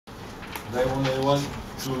I want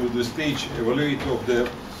to the stage evaluator of the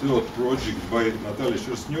third project by Natalia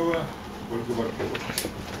Sherstneva, Olga.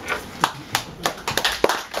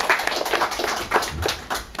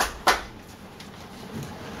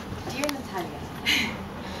 Dear Natalia,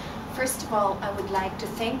 first of all, I would like to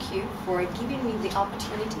thank you for giving me the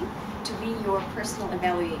opportunity to be your personal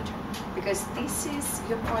evaluator, because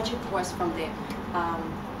your project was from the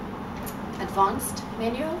advanced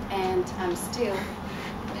manual, and I'm still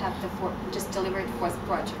have the just delivered fourth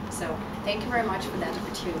project. So thank you very much for that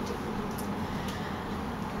opportunity.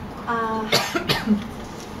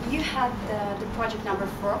 You had the project number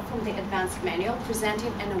 4 from the advanced manual,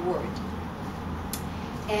 presenting an award.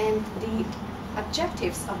 And the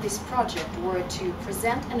objectives of this project were to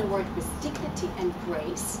present an award with dignity and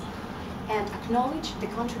grace and acknowledge the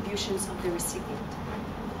contributions of the recipient.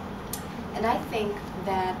 And I think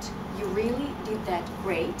that you really did that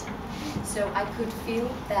great. So I could feel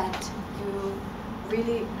that you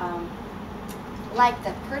really liked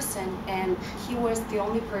that person, and he was the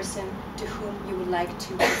only person to whom you would like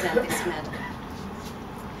to present this medal.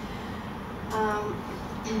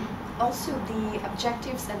 Also, the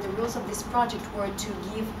objectives and the rules of this project were to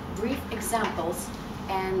give brief examples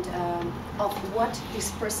and of what this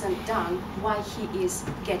person done, why he is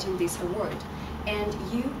getting this award. And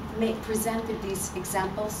you presented these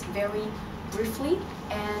examples very briefly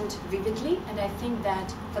and vividly, and I think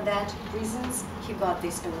that for that reasons he got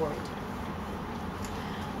this award.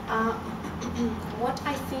 What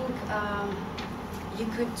I think you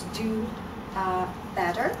could do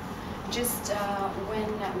better, just when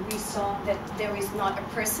we saw that there is not a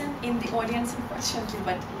person in the audience, unfortunately,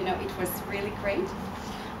 but you know, it was really great.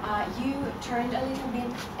 You turned a little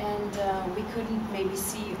bit, and we couldn't maybe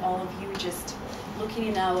see all of you just looking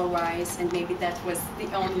in our eyes, and maybe that was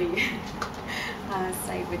the only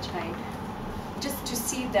side which just to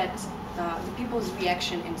see that the people's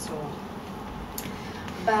reaction and so on.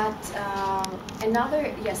 But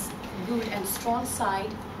another, yes, good and strong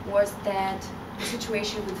side was that the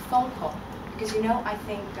situation with phone call, because you know, I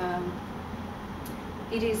think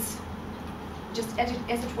it is just as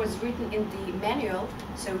it was written in the manual,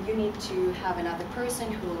 so you need to have another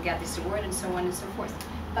person who will get this award and so on and so forth.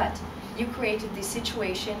 But you created this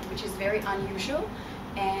situation which is very unusual,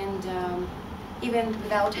 and even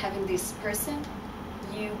without having this person,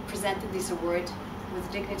 you presented this award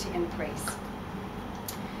with dignity and grace.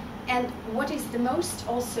 And what is the most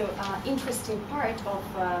also interesting part of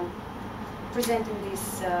presenting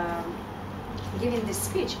this, giving this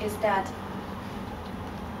speech, is that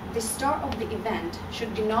the star of the event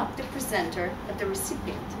should be not the presenter, but the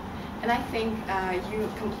recipient. And I think you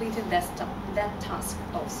completed that task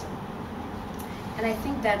also. And I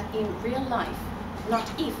think that in real life, not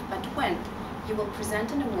if, but when you will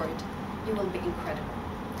present an award, you will be incredible.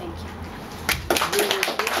 Thank you.